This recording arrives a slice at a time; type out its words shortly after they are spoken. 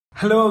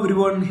Hello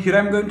everyone, here I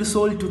am going to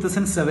solve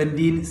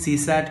 2017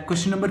 CSAT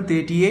question number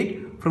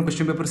 38 from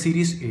question paper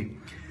series A.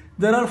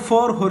 There are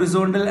 4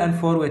 horizontal and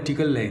 4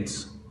 vertical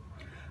lines,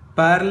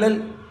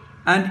 parallel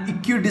and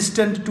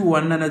equidistant to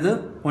one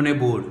another on a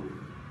board.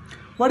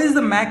 What is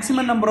the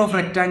maximum number of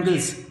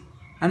rectangles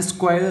and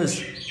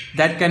squares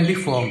that can be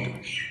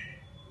formed?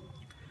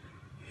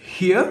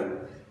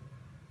 Here,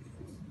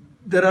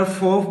 there are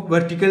 4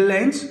 vertical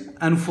lines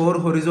and 4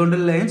 horizontal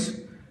lines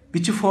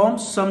which form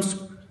some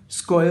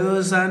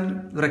squares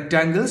and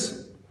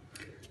rectangles.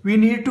 We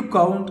need to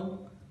count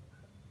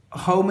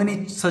how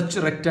many such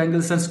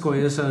rectangles and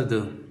squares are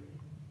there.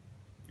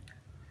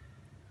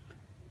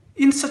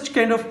 In such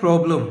kind of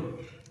problem,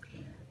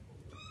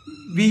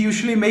 we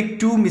usually make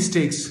 2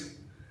 mistakes: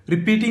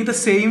 repeating the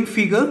same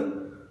figure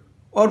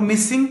or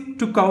missing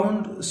to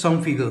count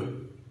some figure.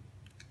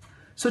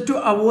 So to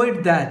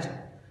avoid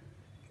that,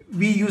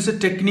 we use a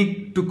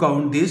technique to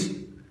count this.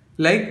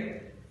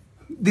 Like,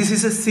 this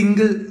is a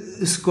single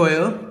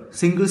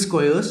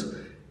squares.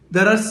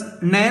 There are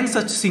 9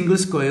 such single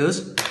squares,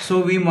 so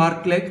we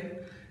mark like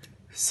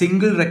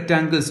single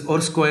rectangles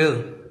or square,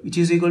 which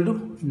is equal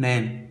to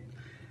 9.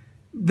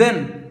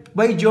 Then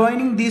by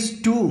joining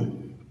these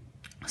 2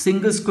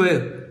 single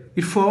square,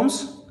 it forms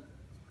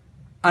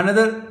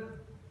another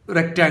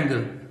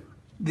rectangle.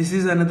 This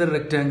is another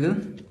rectangle.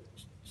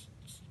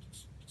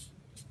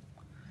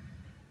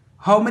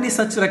 How many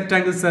such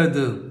rectangles are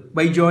there?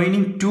 By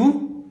joining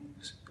 2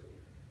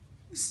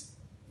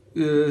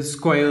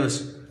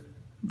 squares,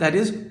 that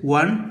is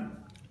 1,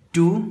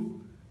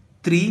 2,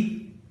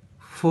 3,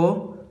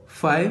 4,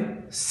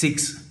 5,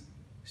 6.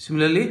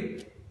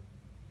 Similarly,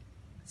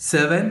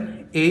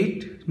 7,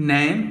 8,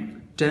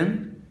 9,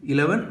 10,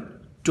 11,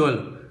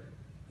 12.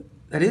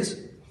 That is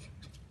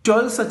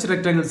 12 such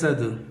rectangles are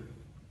there.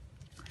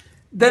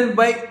 Then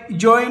by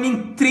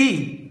joining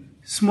 3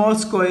 small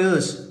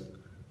squares,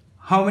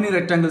 how many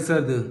rectangles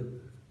are there?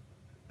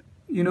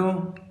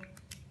 You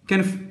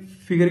can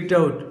figure it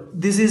out.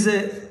 This is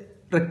a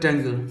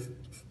rectangle.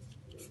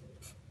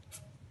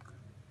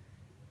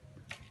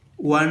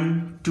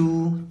 1,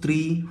 2,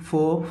 3,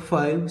 4,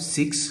 5,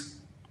 6.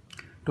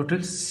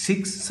 Total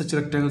 6 such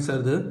rectangles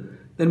are there.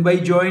 Then by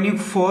joining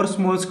 4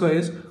 small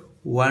squares,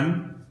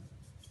 1,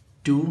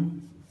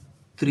 2,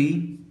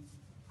 3,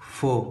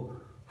 4.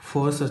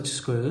 4 such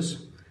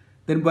squares.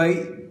 Then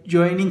by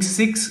joining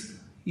 6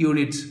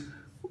 units,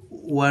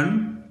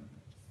 1,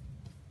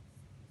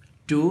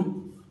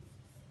 2,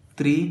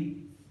 3,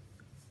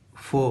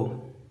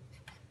 4.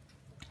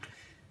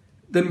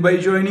 Then by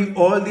joining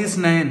all these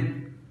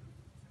 9,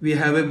 we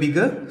have a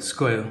bigger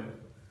square.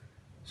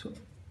 So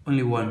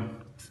only 1.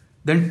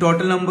 Then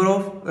total number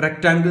of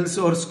rectangles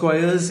or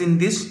squares in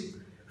this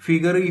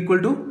figure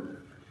equal to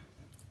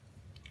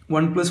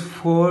 1 plus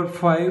 4,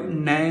 5,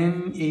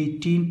 9,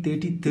 18,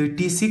 30,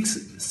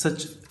 36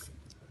 such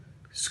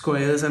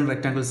squares and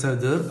rectangles are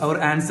there. Our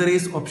answer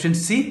is option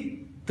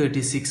C,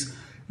 36.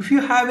 If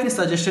you have any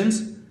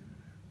suggestions,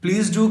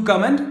 please do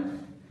comment.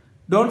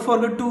 Don't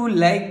forget to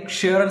like,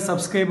 share and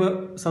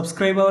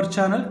subscribe our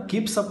channel.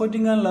 Keep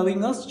supporting and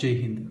loving us. Jai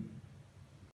Hind.